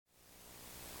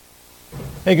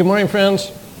Hey, good morning,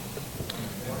 friends.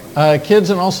 Kids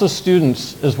and also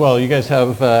students as well. You guys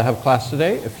have class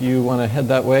today. If you want to head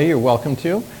that way, you're welcome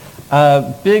to.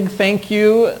 Big thank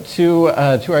you to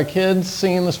our kids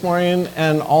singing this morning,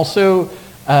 and also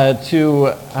to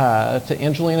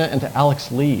Angelina and to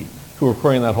Alex Lee, who are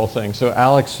recording that whole thing. So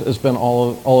Alex has been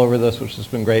all over this, which has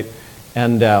been great.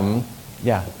 And and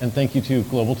thank you to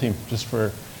Global Team just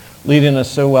for leading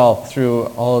us so well through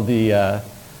all of the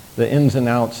ins and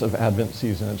outs of Advent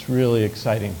season. It's really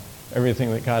exciting,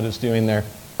 everything that God is doing there.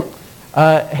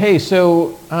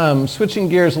 Switching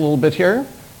gears a little bit here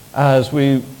as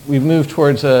we move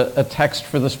towards a text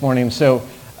for this morning. So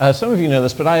some of you know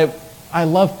this, but I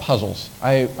love puzzles.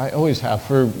 I always have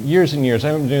for years and years. I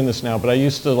haven't been doing this now, but I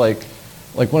used to like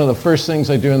one of the first things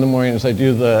I do in the morning is I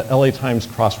do the LA Times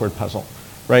crossword puzzle,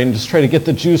 right? And just try to get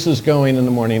the juices going in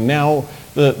the morning. Now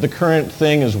the current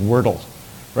thing is Wordle.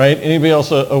 Right? Anybody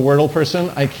else a Wordle person?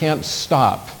 I can't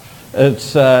stop. It's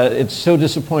so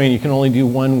disappointing. You can only do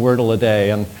one Wordle a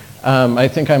day, and I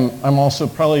think I'm also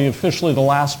probably officially the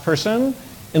last person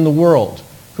in the world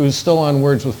who's still on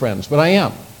Words with Friends. But I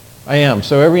am.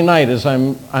 So every night as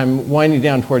I'm winding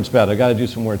down towards bed, I got to do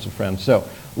some Words with Friends. So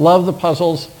love the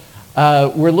puzzles.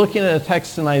 We're looking at a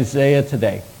text in Isaiah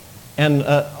today, and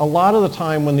a lot of the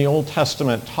time when the Old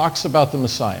Testament talks about the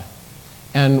Messiah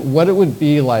and what it would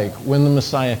be like when the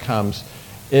Messiah comes,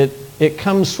 it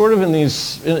comes sort of in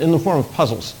the form of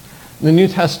puzzles. The New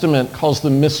Testament calls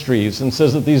them mysteries and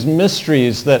says that these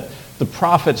mysteries that the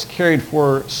prophets carried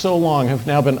for so long have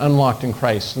now been unlocked in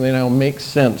Christ, and they now make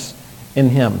sense in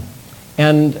him.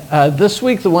 And this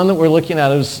week, the one that we're looking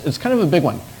at is kind of a big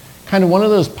one, kind of one of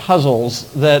those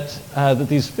puzzles that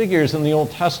these figures in the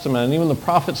Old Testament and even the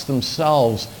prophets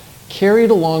themselves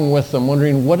carried along with them,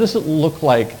 wondering what does it look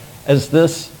like as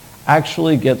this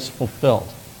actually gets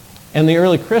fulfilled. And the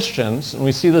early Christians, and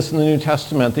we see this in the New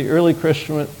Testament, the early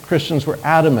Christians were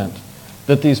adamant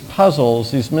that these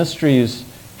puzzles, these mysteries,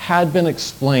 had been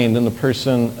explained in the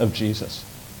person of Jesus.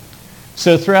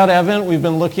 So throughout Advent, we've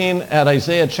been looking at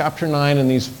Isaiah chapter 9 and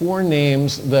these four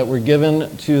names that were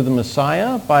given to the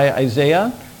Messiah by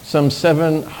Isaiah some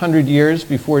 700 years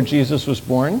before Jesus was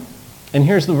born. And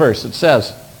here's the verse. It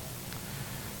says,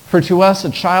 "For to us a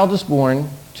child is born,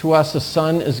 to us a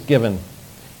son is given,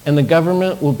 and the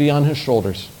government will be on his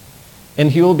shoulders.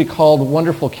 And he will be called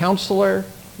Wonderful Counselor,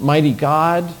 Mighty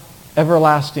God,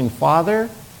 Everlasting Father,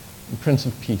 and Prince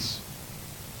of Peace."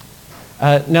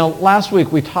 Now, last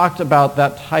week we talked about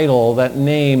that title, that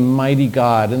name, Mighty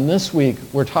God. And this week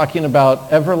we're talking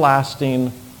about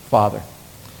Everlasting Father.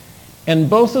 And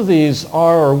both of these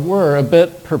are or were a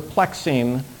bit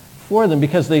perplexing for them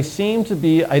because they seem to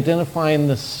be identifying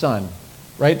the Son.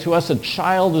 Right? To us, a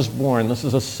child is born. This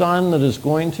is a son that is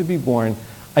going to be born,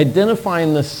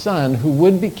 identifying the son who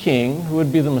would be king, who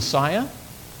would be the Messiah,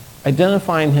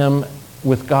 identifying him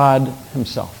with God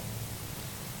himself.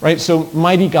 Right? So,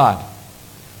 mighty God.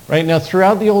 Right? Now,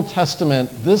 throughout the Old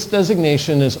Testament, this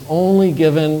designation is only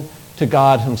given to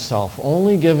God himself,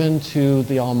 only given to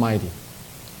the Almighty.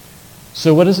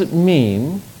 So what does it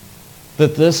mean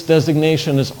that this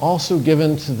designation is also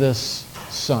given to this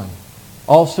son?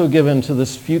 Also given to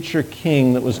this future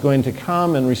king that was going to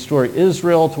come and restore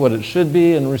Israel to what it should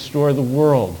be and restore the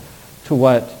world to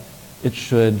what it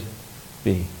should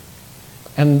be.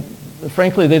 And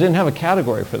frankly, they didn't have a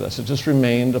category for this. It just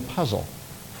remained a puzzle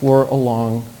for a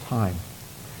long time.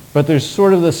 But there's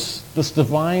sort of this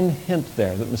divine hint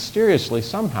there that mysteriously,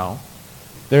 somehow,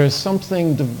 there is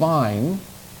something divine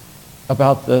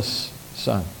about this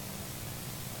son.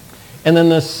 And then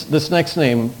this next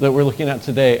name that we're looking at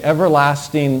today,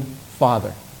 Everlasting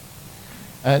Father.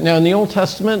 Now in the Old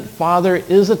Testament, Father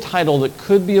is a title that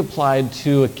could be applied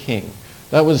to a king.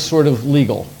 That was sort of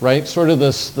legal, right? Sort of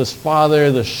this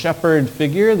father, the shepherd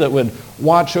figure that would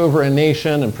watch over a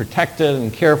nation and protect it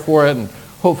and care for it and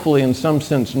hopefully in some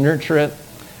sense nurture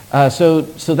it. So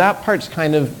that part's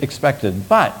kind of expected.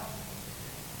 But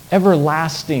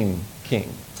Everlasting King,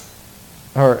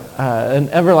 or an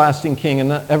everlasting king,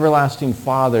 an everlasting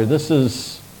father. This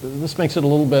makes it a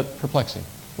little bit perplexing,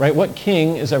 right? What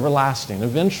king is everlasting?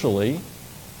 Eventually,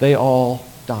 they all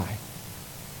die.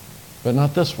 But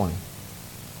not this one.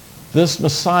 This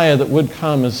Messiah that would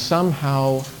come is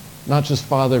somehow not just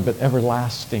father, but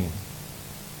everlasting.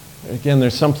 Again,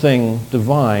 there's something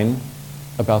divine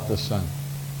about this son.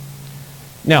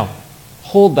 Now,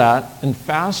 hold that and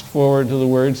fast forward to the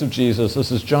words of Jesus.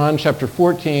 This is John chapter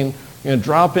 14. I'm going to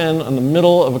drop in the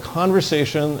middle of a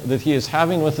conversation that he is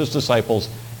having with his disciples,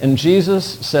 and Jesus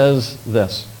says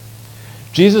this.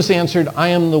 Jesus answered, "I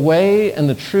am the way and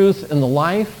the truth and the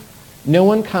life. No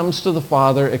one comes to the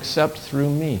Father except through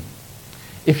me.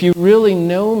 If you really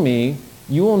know me,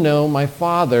 you will know my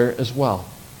Father as well.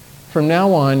 From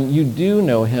now on, you do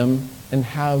know him and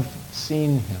have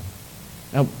seen him.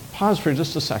 Now, pause for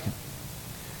just a second.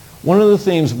 One of the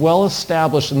themes well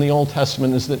established in the Old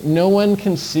Testament is that no one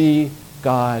can see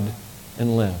God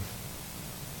and live.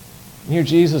 And here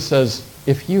Jesus says,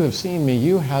 if you have seen me,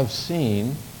 you have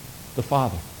seen the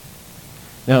Father.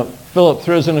 Now, Philip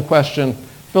throws in a question.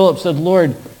 Philip said,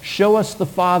 Lord, show us the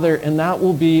Father, and that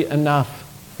will be enough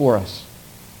for us.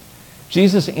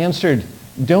 Jesus answered,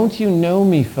 don't you know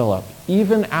me, Philip,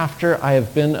 even after I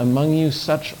have been among you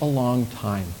such a long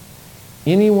time?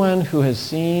 Anyone who has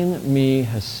seen me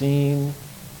has seen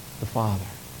the Father.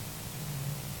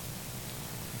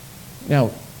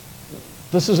 Now,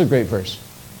 this is a great verse.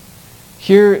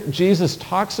 Here, Jesus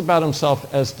talks about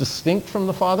himself as distinct from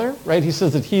the Father, right? He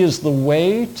says that he is the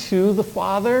way to the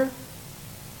Father,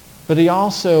 but he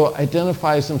also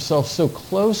identifies himself so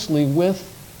closely with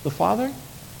the Father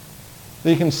that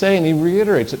he can say, and he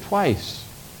reiterates it twice,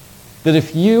 that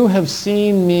if you have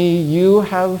seen me, you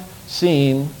have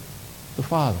seen the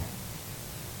Father.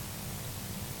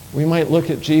 We might look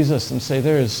at Jesus and say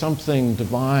there is something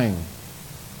divine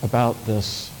about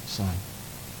this Son.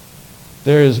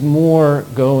 There is more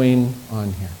going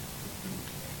on here.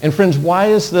 And friends, why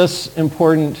is this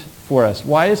important for us?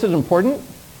 Why is it important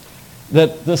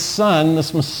that the Son,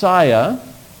 this Messiah,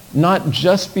 not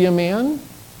just be a man,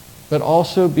 but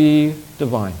also be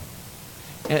divine?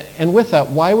 And with that,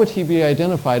 why would he be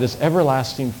identified as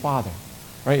everlasting Father?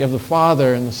 Right? You have the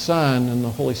Father and the Son and the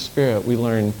Holy Spirit we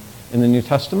learn in the New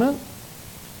Testament.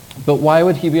 But why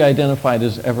would he be identified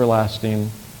as everlasting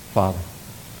Father?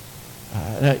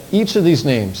 Now, each of these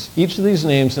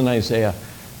names in Isaiah,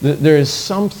 there is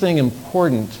something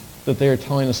important that they are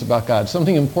telling us about God.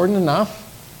 Something important enough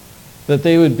that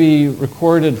they would be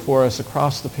recorded for us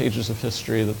across the pages of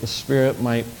history, that the Spirit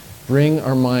might bring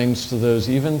our minds to those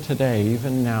even today,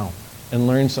 even now, and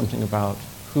learn something about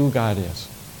who God is.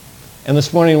 And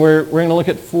this morning we're going to look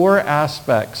at four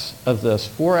aspects of this,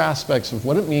 four aspects of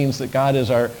what it means that God is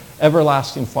our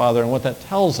everlasting Father and what that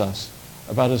tells us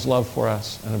about his love for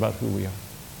us and about who we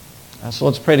are. So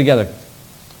let's pray together,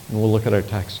 and we'll look at our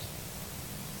text.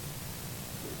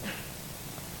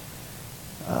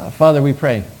 Father, we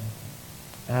pray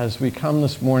as we come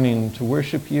this morning to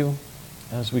worship you,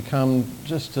 as we come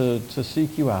just to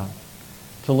seek you out,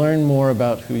 to learn more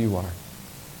about who you are.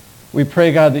 We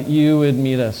pray, God, that you would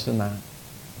meet us in that.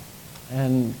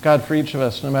 And God, for each of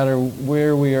us, no matter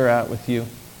where we are at with you,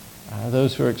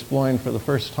 those who are exploring for the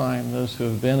first time, those who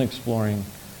have been exploring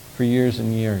for years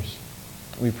and years,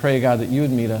 we pray, God, that you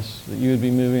would meet us, that you would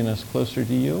be moving us closer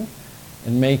to you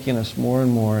and making us more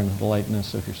and more into the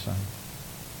likeness of your Son.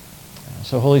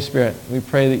 So, Holy Spirit, we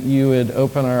pray that you would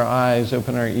open our eyes,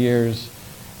 open our ears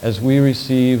as we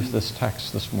receive this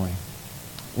text this morning.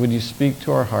 Would you speak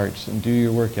to our hearts and do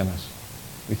your work in us?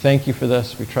 We thank you for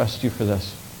this. We trust you for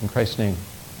this. In Christ's name,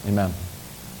 amen.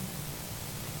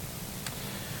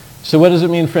 So what does it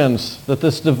mean, friends, that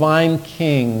this divine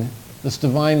King, this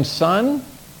divine Son,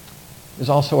 is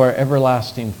also our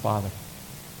everlasting Father?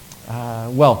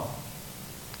 All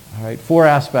right, four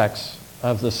aspects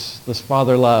of this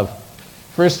Father love.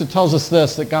 First, it tells us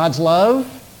this, that God's love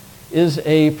is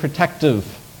a protective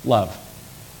love.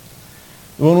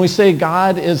 When we say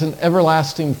God is an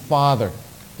everlasting Father,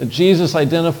 that Jesus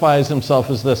identifies himself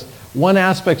as this, one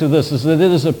aspect of this is that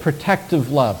it is a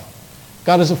protective love.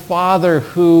 God is a Father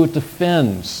who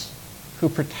defends, who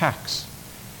protects.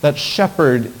 That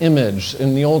shepherd image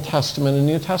in the Old Testament and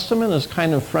New Testament is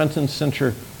kind of front and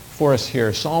center for us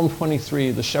here. Psalm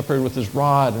 23, the shepherd with his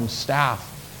rod and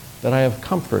staff, that I have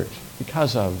comfort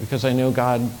because I know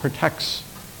God protects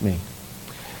me.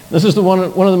 This is one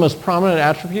of the most prominent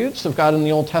attributes of God in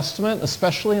the Old Testament,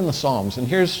 especially in the Psalms. And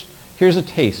here's a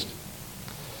taste.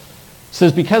 It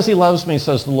says, because he loves me,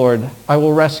 says the Lord, I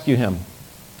will rescue him.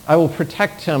 I will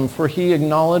protect him, for he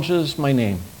acknowledges my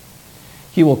name.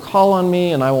 He will call on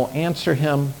me, and I will answer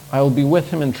him. I will be with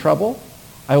him in trouble.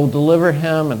 I will deliver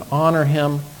him and honor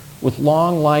him. With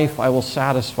long life I will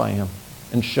satisfy him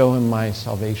and show him my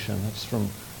salvation. That's from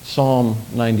Psalm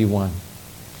 91.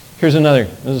 Here's another.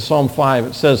 This is Psalm 5.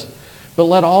 It says, but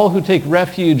let all who take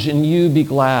refuge in you be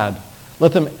glad.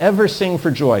 Let them ever sing for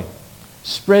joy.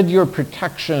 Spread your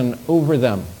protection over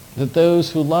them, that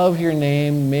those who love your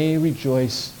name may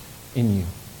rejoice in you.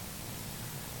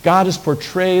 God is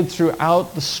portrayed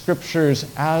throughout the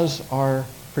Scriptures as our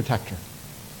protector.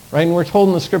 Right? And we're told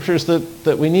in the Scriptures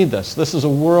that we need this. This is a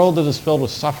world that is filled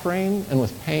with suffering and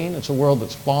with pain. It's a world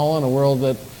that's fallen, a world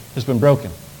that has been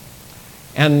broken.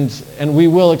 And we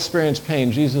will experience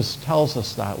pain. Jesus tells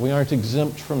us that. We aren't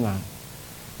exempt from that.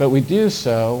 but we do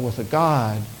so with a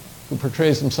God who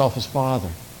portrays himself as Father,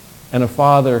 and a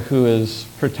Father who is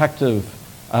protective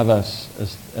of us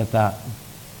at that.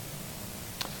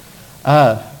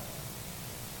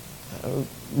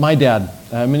 My dad,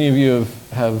 many of you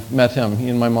have met him. He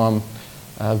and my mom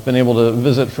have been able to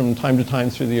visit from time to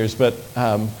time through the years, but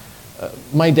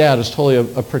my dad is totally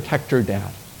a protector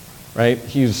dad, right?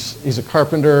 He's a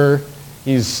carpenter.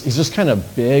 He's just kind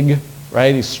of big,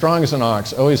 right? He's strong as an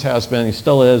ox, always has been. He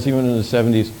still is, even in his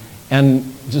 70s, and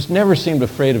just never seemed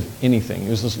afraid of anything. He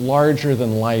was this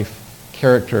larger-than-life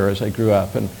character as I grew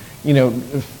up. And, you know,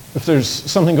 if there's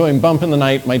something going bump in the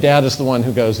night, my dad is the one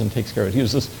who goes and takes care of it. He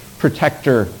was this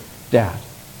protector dad.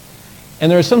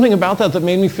 And there was something about that that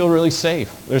made me feel really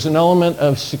safe. There's an element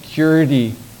of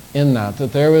security in that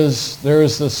there was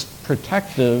this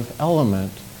protective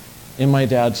element in my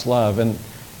dad's love. And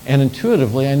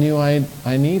intuitively, I knew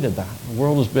I needed that. The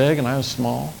world was big and I was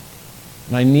small.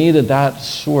 And I needed that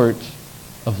sort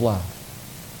of love.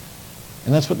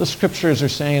 And that's what the scriptures are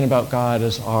saying about God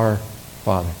as our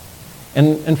Father.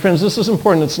 And friends, this is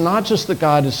important. It's not just that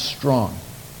God is strong.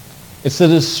 It's that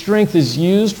his strength is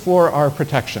used for our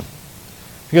protection.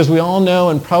 Because we all know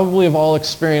and probably have all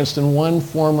experienced in one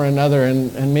form or another,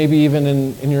 and maybe even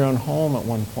in your own home at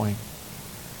one point.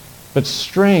 But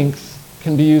strength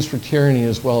can be used for tyranny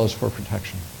as well as for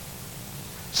protection.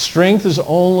 Strength is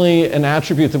only an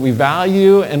attribute that we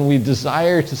value and we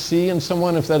desire to see in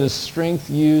someone if that is strength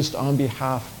used on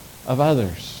behalf of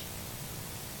others.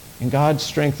 And God's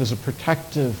strength is a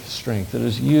protective strength that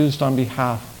is used on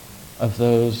behalf of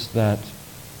those that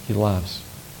he loves.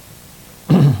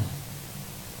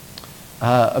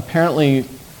 Apparently,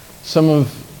 some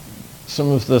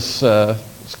of this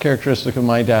characteristic of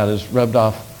my dad is rubbed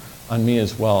off on me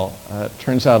as well. It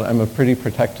turns out I'm a pretty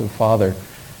protective father.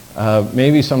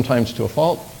 Maybe sometimes to a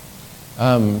fault.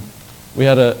 We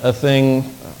had a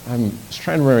thing, I'm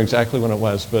trying to remember exactly when it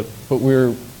was, but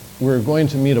we were going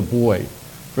to meet a boy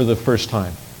for the first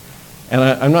time. And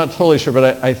I'm not totally sure,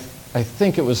 but I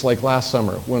think it was like last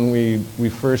summer when we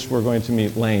first were going to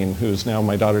meet Lane, who's now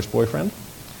my daughter's boyfriend.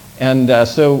 And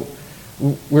so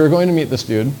we were going to meet this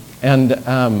dude, and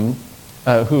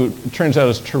who turns out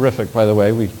is terrific, by the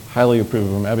way. We highly approve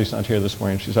of him. Abby's not here this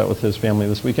morning. She's out with his family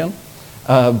this weekend.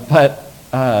 But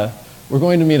we're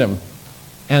going to meet him.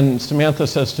 And Samantha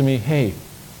says to me, "Hey,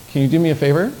 can you do me a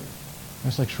favor?" I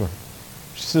was like, "Sure."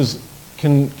 She says,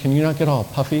 can you not get all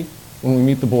puffy when we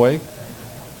meet the boy?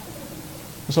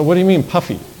 So what do you mean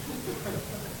puffy?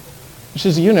 She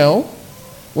says, "You know,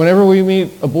 whenever we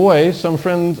meet a boy, some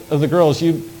friend of the girls,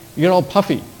 you get all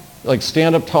puffy. Like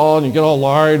stand up tall and you get all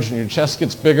large and your chest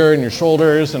gets bigger and your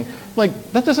shoulders." And I'm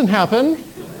like, "That doesn't happen.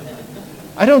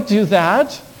 I don't do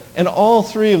that." And all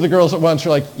three of the girls at once are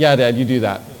like, "Yeah, Dad, you do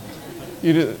that."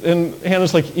 You do. And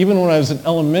Hannah's like, "Even when I was in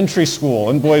elementary school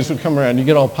and boys would come around, you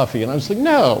get all puffy." And I was like,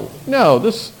 no,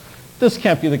 this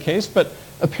can't be the case. But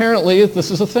apparently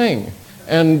this is a thing.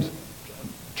 And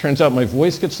turns out my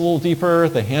voice gets a little deeper,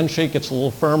 the handshake gets a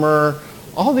little firmer,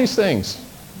 all these things.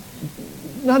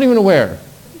 Not even aware.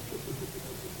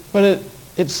 But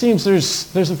it seems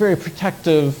there's a very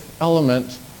protective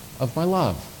element of my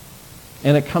love.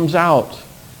 And it comes out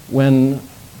when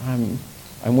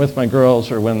I'm with my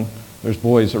girls or when there's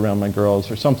boys around my girls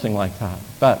or something like that.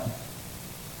 But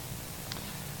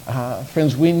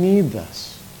friends, we need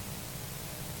this.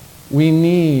 We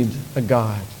need a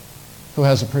God who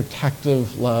has a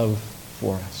protective love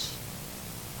for us.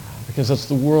 Because that's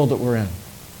the world that we're in.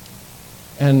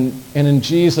 And in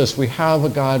Jesus, we have a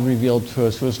God revealed to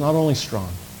us who is not only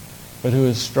strong, but who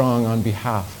is strong on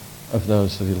behalf of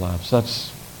those that he loves.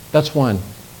 That's one.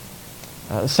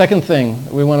 The second thing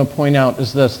that we want to point out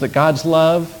is this, that God's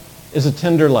love is a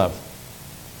tender love.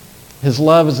 His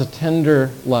love is a tender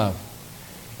love.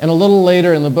 And a little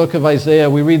later in the book of Isaiah,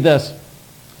 we read this.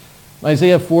 In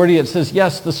Isaiah 40, it says,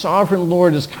 "Yes, the sovereign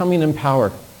Lord is coming in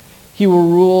power. He will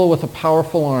rule with a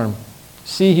powerful arm.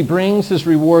 See, he brings his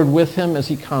reward with him as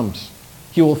he comes.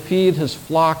 He will feed his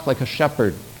flock like a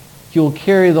shepherd. He will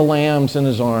carry the lambs in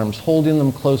his arms, holding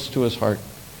them close to his heart.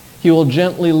 He will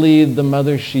gently lead the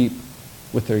mother sheep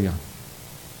with their young."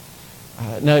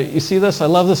 Now, you see this? I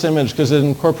love this image because it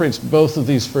incorporates both of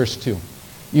these first two.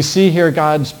 You see here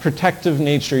God's protective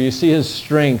nature. You see his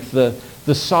strength,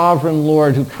 the sovereign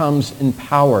Lord who comes in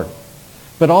power.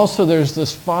 But also there's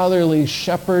this fatherly,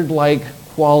 shepherd-like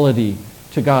quality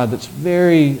to God that's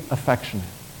very affectionate.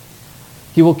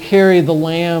 He will carry the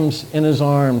lambs in his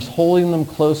arms, holding them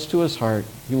close to his heart.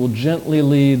 He will gently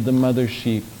lead the mother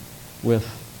sheep with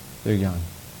their young.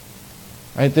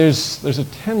 Right? There's a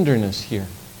tenderness here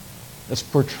that's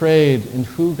portrayed in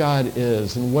who God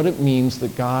is and what it means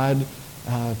that God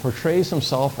portrays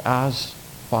himself as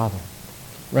Father,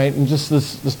 right? And just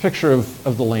this picture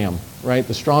of the lamb, right?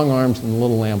 The strong arms and the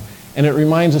little lamb. And it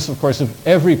reminds us, of course, of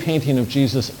every painting of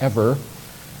Jesus ever,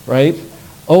 right?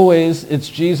 Always, it's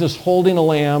Jesus holding a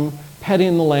lamb,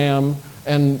 petting the lamb,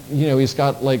 and, he's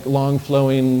got like long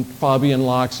flowing Fabian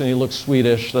locks and he looks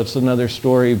Swedish. That's another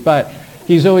story. But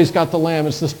he's always got the lamb.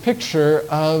 It's this picture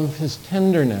of his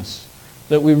tenderness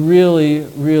that we really,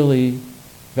 really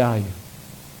value.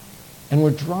 And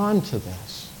we're drawn to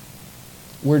this.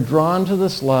 We're drawn to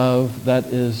this love that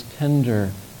is tender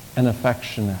and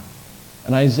affectionate.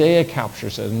 And Isaiah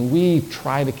captures it, and we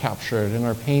try to capture it in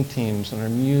our paintings and our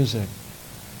music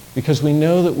because we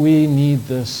know that we need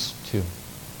this too.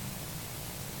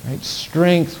 Right?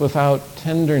 Strength without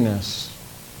tenderness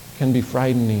can be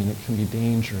frightening. It can be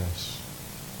dangerous.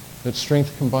 But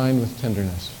strength combined with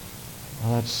tenderness,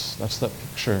 well, that's that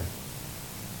picture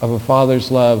of a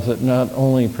father's love that not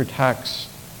only protects,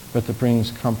 but that brings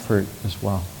comfort as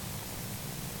well.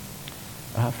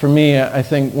 For me, I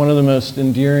think one of the most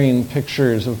endearing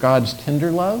pictures of God's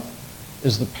tender love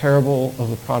is the parable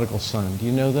of the prodigal son. Do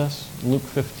you know this? Luke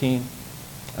 15.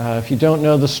 If you don't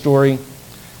know the story,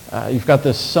 you've got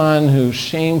this son who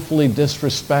shamefully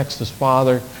disrespects his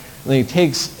father. And then he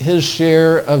takes his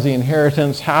share of the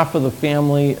inheritance, half of the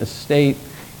family estate,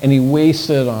 and he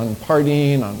wastes it on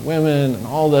partying, on women, and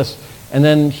all this. And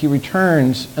then he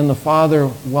returns, and the father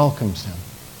welcomes him.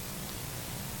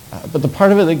 But the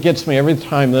part of it that gets me every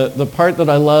time, the part that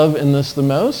I love in this the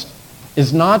most,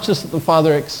 is not just that the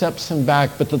father accepts him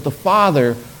back, but that the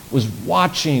father was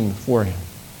watching for him,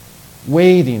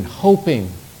 waiting, hoping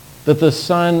that the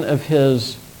son of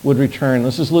his would return.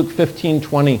 This is Luke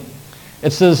 15:20.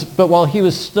 It says, "But while he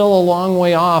was still a long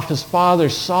way off, his father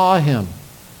saw him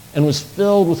and was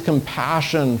filled with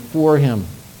compassion for him.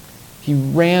 He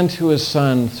ran to his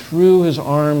son, threw his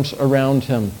arms around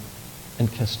him,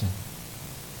 and kissed him."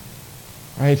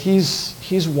 Right?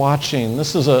 He's watching.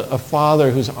 This is a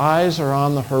father whose eyes are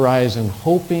on the horizon,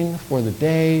 hoping for the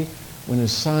day when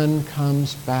his son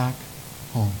comes back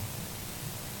home.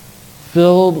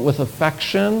 Filled with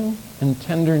affection and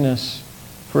tenderness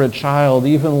for a child,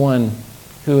 even one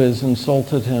who has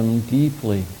insulted him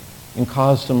deeply and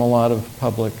caused him a lot of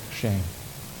public shame.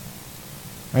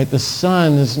 Right? The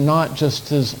son is not just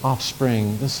his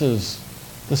offspring. This is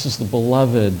the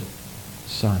beloved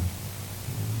son.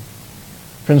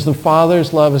 Friends, the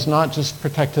Father's love is not just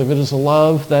protective. It is a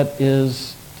love that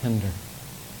is tender.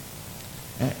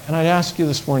 And I'd ask you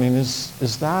this morning,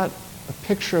 is that a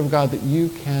picture of God that you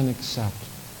can accept?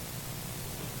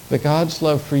 That God's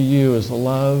love for you is a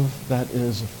love that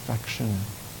is affectionate.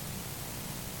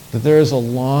 That there is a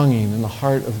longing in the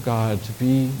heart of God to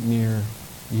be near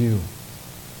you.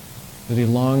 That he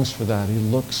longs for that. He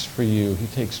looks for you. He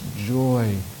takes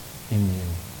joy in you.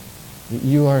 That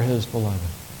you are his beloved.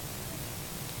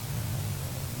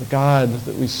 The God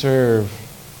that we serve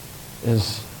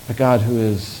is a God who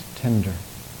is tender.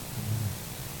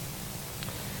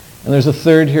 And there's a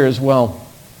third here as well.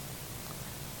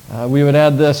 We would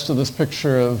add this to this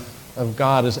picture of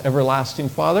God as everlasting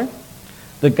Father,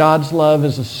 that God's love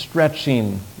is a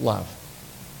stretching love.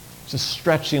 It's a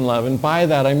stretching love. And by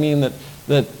that I mean that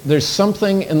there's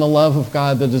something in the love of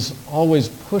God that is always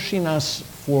pushing us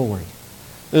forward.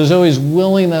 There's always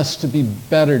willing us to be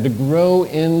better, to grow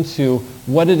into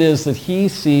what it is that he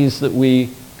sees that we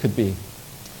could be.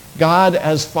 God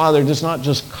as Father does not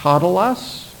just coddle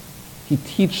us. He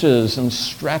teaches and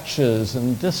stretches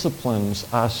and disciplines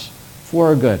us for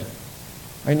our good.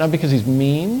 Right? Not because he's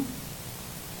mean,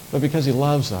 but because he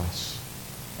loves us.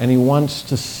 And he wants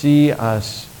to see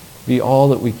us be all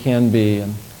that we can be.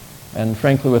 And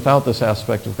frankly, without this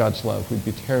aspect of God's love, we'd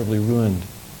be terribly ruined.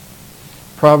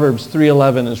 Proverbs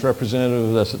 3:11 is representative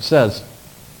of this. It says,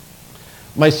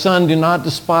 "My son, do not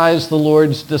despise the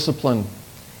Lord's discipline,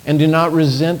 and do not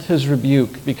resent his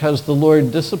rebuke, because the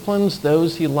Lord disciplines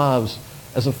those he loves,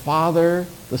 as a father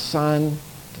the son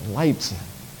delights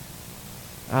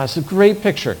in." It's a great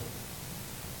picture.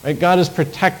 Right? God is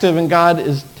protective and God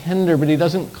is tender, but he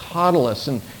doesn't coddle us.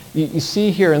 And you see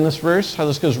here in this verse how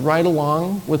this goes right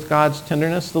along with God's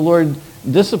tenderness. The Lord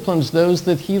disciplines those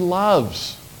that he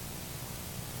loves.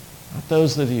 Not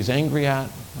those that he's angry at,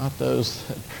 not those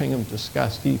that bring him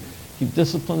disgust. He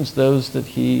disciplines those that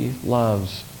he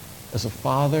loves as a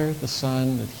father, the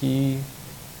son that he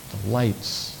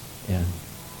delights in.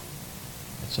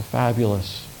 It's a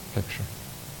fabulous picture.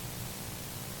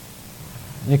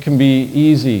 And it can be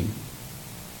easy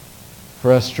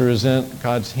for us to resent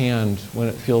God's hand when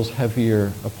it feels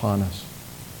heavier upon us.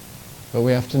 But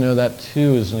we have to know that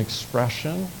too is an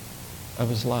expression of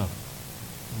his love.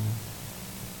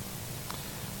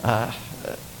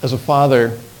 As a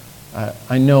father,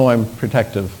 I know I'm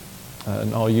protective,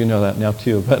 and all you know that now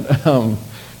too, but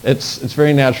it's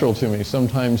very natural to me,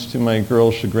 sometimes to my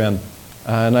girl's chagrin.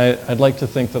 And I'd like to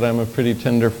think that I'm a pretty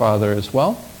tender father as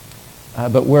well.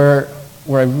 But where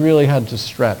I've really had to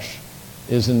stretch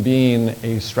is in being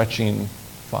a stretching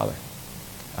father,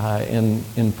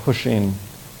 in pushing,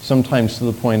 sometimes to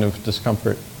the point of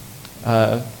discomfort.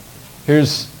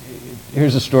 Here's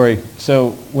a story.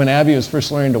 So when Abby was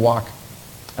first learning to walk,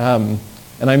 and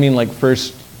I mean like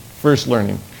first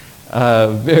learning,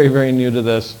 very, very new to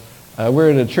this, we're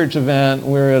at a church event,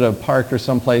 we're at a park or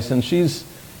someplace, and she's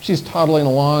toddling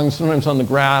along, sometimes on the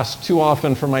grass, too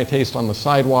often for my taste on the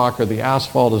sidewalk or the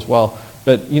asphalt as well.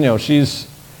 But you know, she's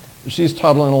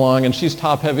toddling along and she's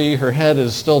top heavy. Her head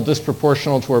is still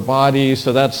disproportional to her body,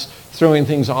 so that's throwing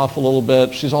things off a little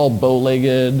bit. She's all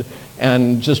bow-legged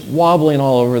and just wobbling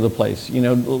all over the place, you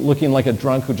know, looking like a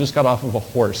drunk who just got off of a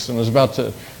horse and was about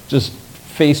to just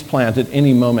face plant at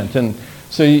any moment. And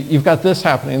so you've got this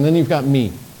happening, and then you've got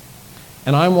me.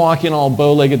 And I'm walking all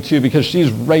bow-legged too because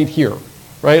she's right here,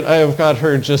 right? I have got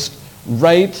her just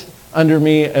right under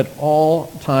me at all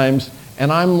times,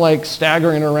 and I'm like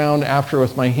staggering around after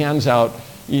with my hands out,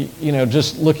 you know,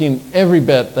 just looking every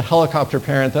bit the helicopter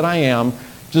parent that I am,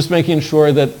 just making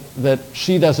sure that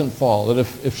she doesn't fall, that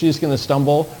if she's going to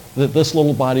stumble, that this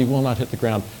little body will not hit the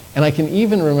ground. And I can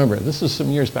even remember, this is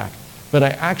some years back, but I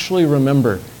actually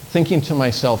remember thinking to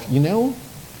myself, you know,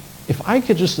 if I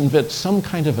could just invent some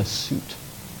kind of a suit,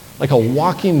 like a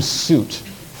walking suit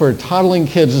for toddling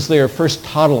kids as they are first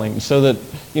toddling, so that,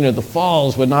 you know, the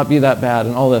falls would not be that bad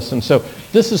and all this. And so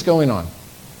this is going on.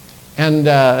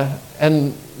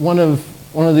 And one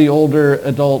of the older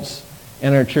adults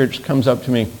in our church comes up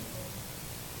to me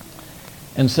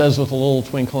and says with a little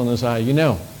twinkle in his eye, you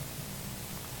know,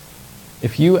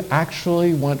 if you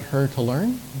actually want her to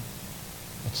learn,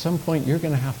 at some point you're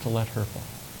going to have to let her fall.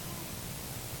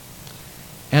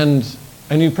 And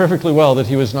I knew perfectly well that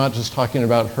he was not just talking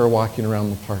about her walking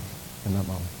around the park in that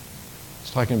moment. He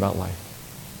was talking about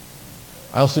life.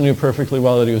 I also knew perfectly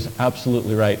well that he was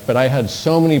absolutely right, but I had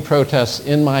so many protests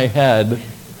in my head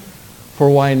for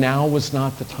why now was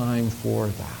not the time for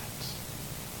that,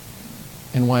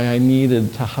 and why I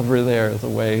needed to hover there the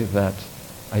way that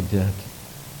I did.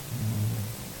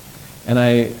 And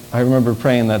I remember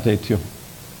praying that day too,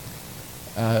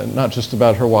 not just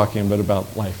about her walking, but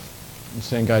about life. And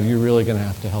saying, God, you're really going to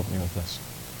have to help me with this.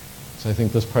 So I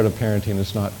think this part of parenting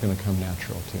is not going to come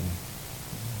natural to me.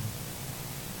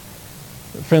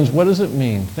 Friends, what does it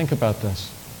mean? Think about this.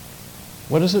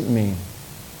 What does it mean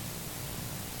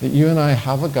that you and I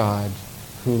have a God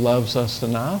who loves us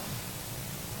enough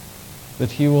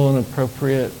that he will in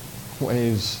appropriate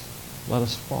ways let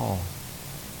us fall?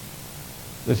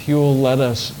 That he will let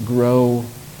us grow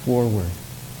forward?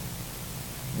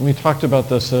 And we talked about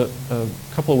this a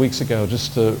couple of weeks ago,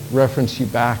 just to reference you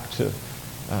back to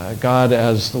God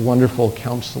as the wonderful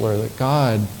counselor, that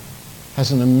God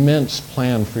has an immense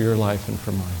plan for your life and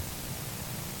for mine.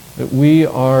 That we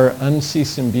are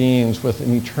unceasing beings with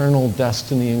an eternal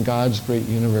destiny in God's great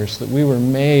universe, that we were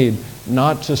made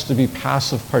not just to be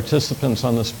passive participants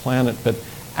on this planet, but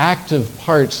active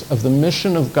parts of the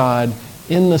mission of God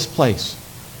in this place,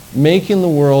 making the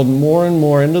world more and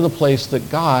more into the place that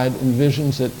God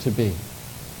envisions it to be.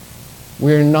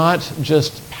 We're not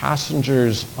just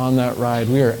passengers on that ride.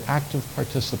 We are active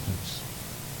participants.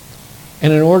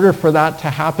 And in order for that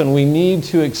to happen, we need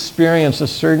to experience a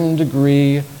certain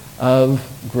degree of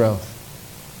growth.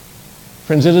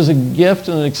 Friends, it is a gift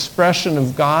and an expression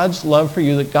of God's love for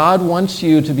you that God wants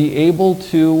you to be able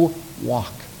to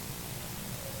walk.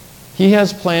 He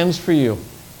has plans for you.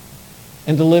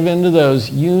 And to live into those,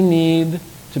 you need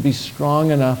to be strong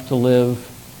enough to live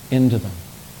into them.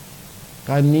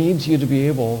 God needs you to be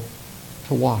able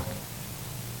to walk.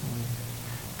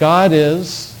 God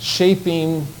is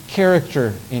shaping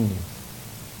character in you.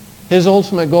 His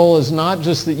ultimate goal is not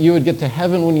just that you would get to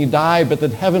heaven when you die, but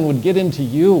that heaven would get into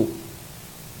you.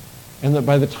 And that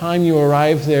by the time you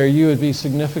arrive there, you would be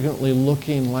significantly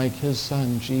looking like his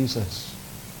son, Jesus.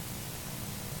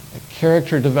 A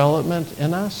character development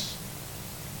in us,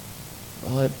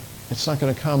 well, it's not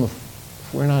going to come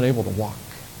if we're not able to walk.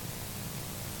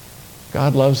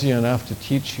 God loves you enough to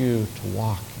teach you to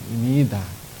walk. You need that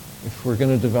if we're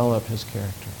going to develop his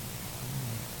character.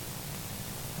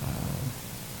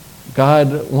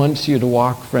 God wants you to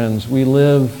walk, friends. We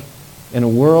live in a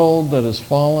world that is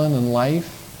fallen, and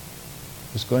life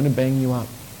is going to bang you up.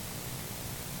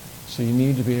 So you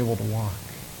need to be able to walk.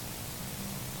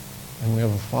 And we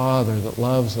have a Father that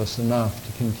loves us enough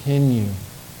to continue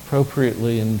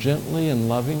appropriately and gently and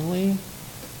lovingly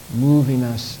moving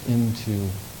us into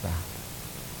that.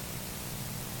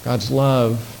 God's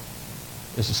love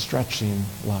is a stretching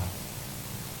love.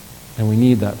 And we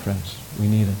need that, friends. We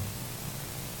need it.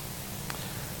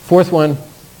 Fourth one,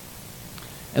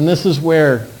 and this is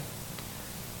where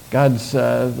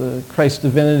the Christ's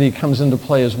divinity comes into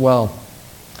play as well.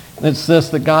 And it's this,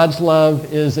 that God's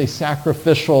love is a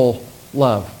sacrificial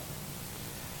love.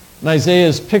 And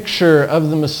Isaiah's picture of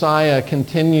the Messiah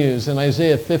continues. In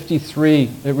Isaiah 53,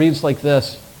 it reads like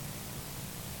this.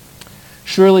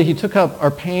 Surely he took up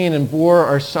our pain and bore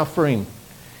our suffering,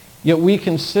 yet we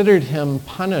considered him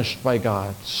punished by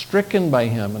God, stricken by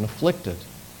him and afflicted.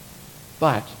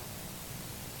 But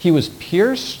he was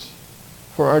pierced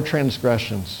for our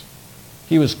transgressions.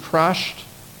 He was crushed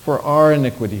for our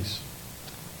iniquities.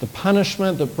 The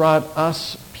punishment that brought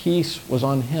us peace was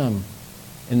on him,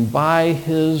 and by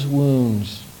his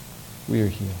wounds we are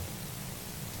healed.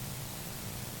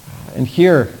 And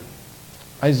here,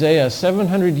 Isaiah,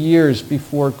 700 years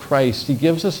before Christ, he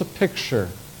gives us a picture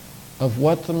of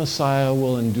what the Messiah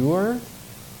will endure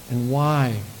and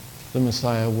why the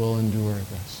Messiah will endure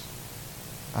this,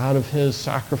 out of his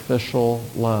sacrificial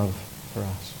love for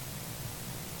us.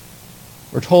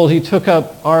 We're told he took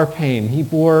up our pain. He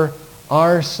bore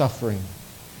our suffering.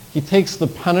 He takes the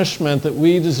punishment that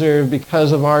we deserve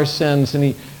because of our sins, and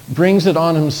he brings it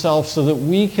on himself so that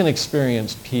we can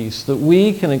experience peace, that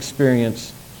we can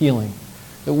experience healing,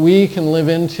 that we can live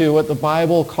into what the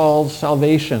Bible calls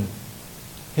salvation,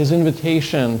 his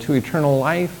invitation to eternal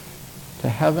life, to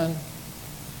heaven.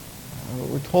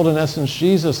 We're told, in essence,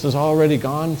 Jesus has already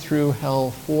gone through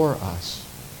hell for us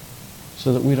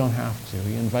so that we don't have to.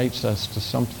 He invites us to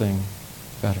something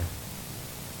better.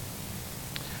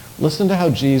 Listen to how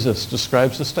Jesus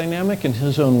describes this dynamic in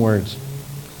his own words.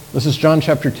 This is John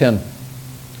chapter 10. It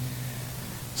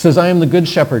says, I am the good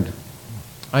shepherd.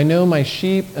 I know my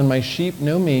sheep, and my sheep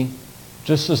know me,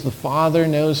 just as the Father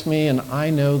knows me, and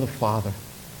I know the Father.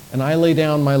 And I lay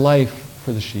down my life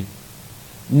for the sheep.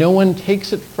 No one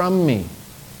takes it from me,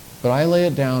 but I lay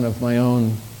it down of my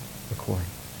own accord.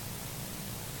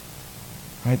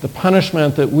 Right? The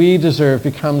punishment that we deserve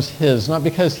becomes his, not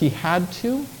because he had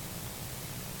to,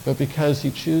 but because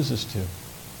he chooses to.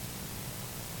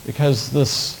 Because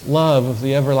this love of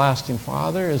the everlasting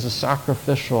Father is a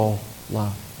sacrificial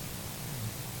love.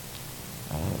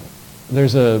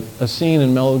 There's a scene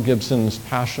in Mel Gibson's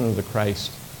Passion of the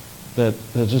Christ that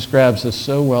just grabs this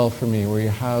so well for me, where you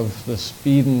have this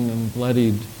beaten and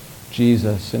bloodied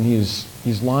Jesus, and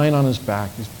he's lying on his back.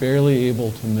 He's barely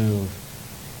able to move.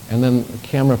 And then the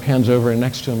camera pans over, and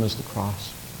next to him is the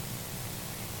cross.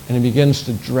 And he begins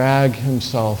to drag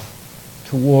himself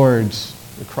towards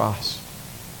the cross.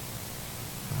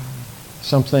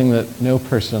 Something that no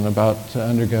person about to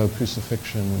undergo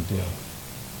crucifixion would do.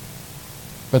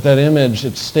 But that image,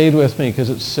 it stayed with me because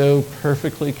it so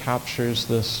perfectly captures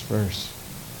this verse.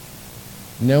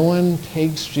 No one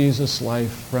takes Jesus'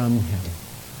 life from him.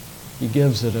 He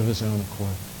gives it of his own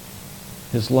accord.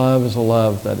 His love is a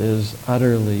love that is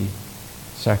utterly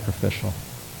sacrificial.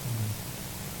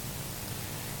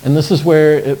 And this is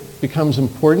where it becomes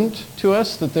important to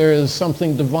us that there is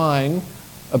something divine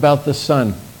about the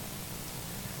Son.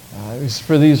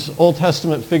 For these Old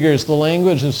Testament figures, the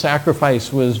language of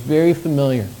sacrifice was very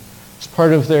familiar. It's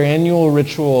part of their annual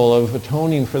ritual of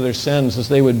atoning for their sins, as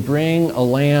they would bring a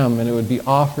lamb and it would be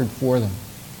offered for them.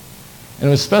 And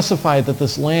it was specified that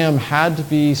this lamb had to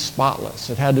be spotless.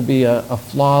 It had to be a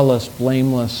flawless,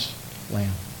 blameless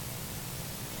lamb.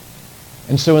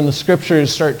 And so when the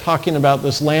scriptures start talking about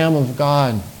this Lamb of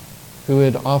God who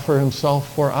would offer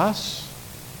himself for us,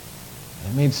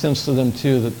 it made sense to them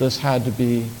too that this had to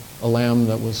be a lamb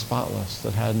that was spotless,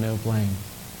 that had no blame.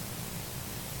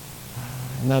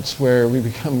 And that's where we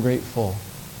become grateful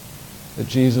that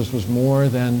Jesus was more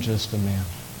than just a man.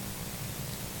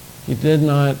 He did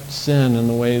not sin in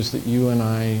the ways that you and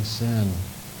I sin.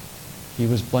 He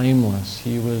was blameless.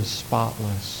 He was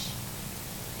spotless.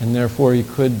 And therefore he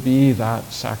could be that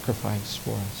sacrifice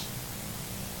for us.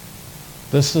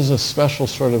 This is a special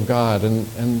sort of God. And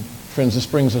friends, this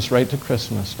brings us right to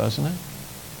Christmas, doesn't it?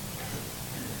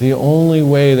 The only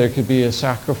way there could be a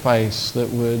sacrifice that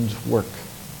would work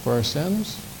for our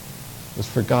sins was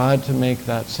for God to make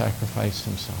that sacrifice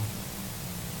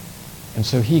himself. And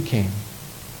so he came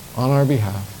on our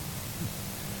behalf,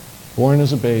 born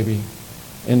as a baby,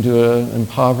 into an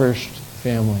impoverished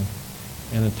family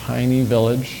in a tiny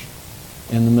village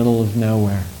in the middle of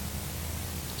nowhere,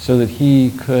 so that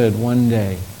he could one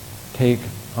day take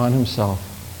on himself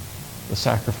the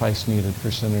sacrifice needed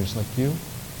for sinners like you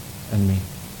and me.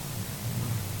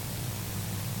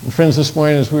 And friends, this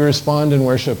morning as we respond in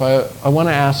worship, I want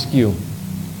to ask you,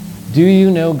 do you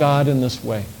know God in this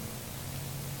way?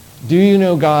 Do you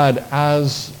know God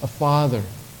as a father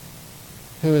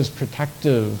who is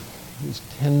protective, who is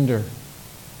tender,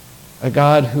 a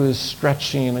God who is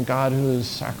stretching, a God who is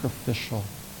sacrificial?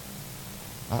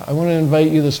 I want to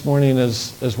invite you this morning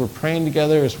as we're praying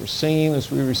together, as we're singing, as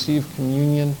we receive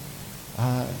communion,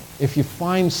 if you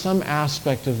find some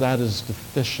aspect of that is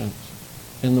deficient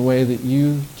in the way that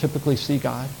you typically see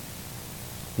God,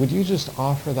 would you just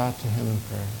offer that to him in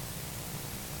prayer?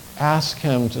 Ask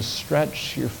him to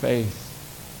stretch your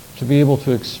faith, to be able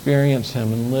to experience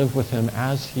him and live with him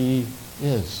as he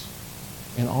is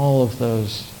in all of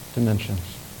those dimensions.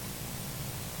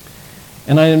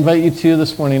 And I invite you to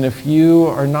this morning, if you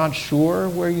are not sure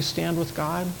where you stand with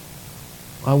God,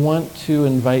 I want to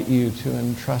invite you to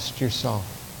entrust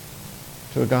yourself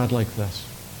to a God like this.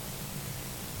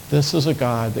 This is a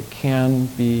God that can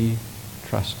be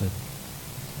trusted.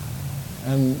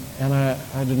 And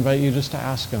I'd invite you just to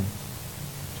ask him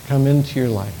to come into your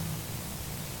life,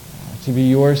 to be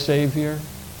your Savior,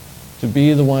 to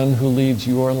be the one who leads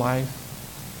your life,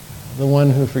 the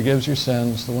one who forgives your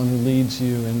sins, the one who leads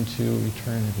you into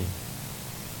eternity.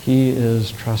 He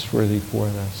is trustworthy for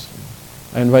this.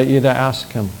 I invite you to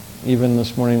ask him, even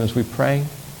this morning as we pray,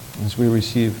 as we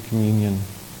receive communion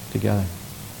together.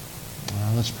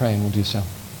 Let's pray and we'll do so.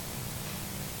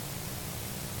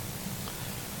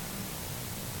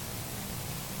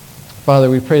 Father,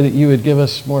 we pray that you would give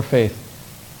us more faith,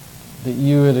 that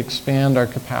you would expand our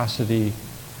capacity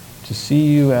to see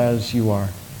you as you are,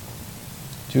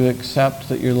 to accept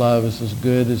that your love is as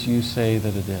good as you say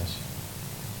that it is.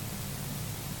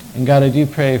 And God, I do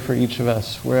pray for each of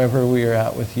us, wherever we are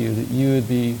at with you, that you would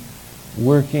be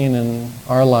working in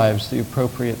our lives the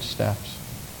appropriate steps.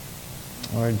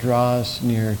 Lord, draw us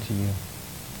nearer to you.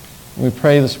 And we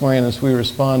pray this morning as we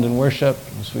respond in worship,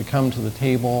 as we come to the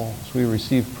table, as we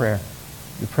receive prayer.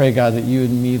 We pray, God, that you would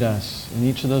meet us in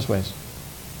each of those ways.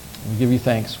 And we give you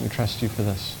thanks. We trust you for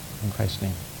this. In Christ's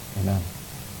name, amen.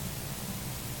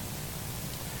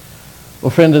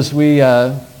 Well, friend,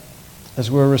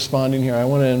 as we're responding here, I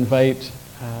want to invite,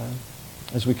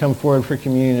 as we come forward for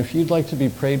communion, if you'd like to be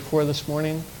prayed for this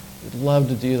morning, we'd love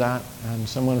to do that. And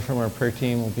someone from our prayer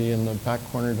team will be in the back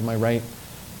corner to my right.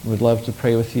 We'd love to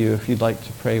pray with you if you'd like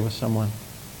to pray with someone.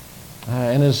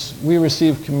 And as we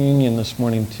receive communion this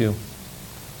morning too,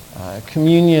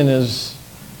 communion is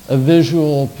a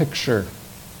visual picture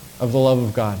of the love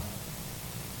of God.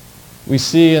 We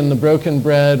see in the broken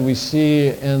bread, we see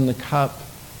in the cup,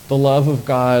 the love of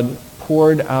God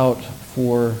poured out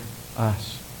for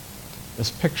us.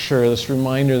 This picture, this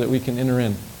reminder that we can enter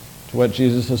in to what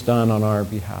Jesus has done on our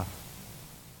behalf.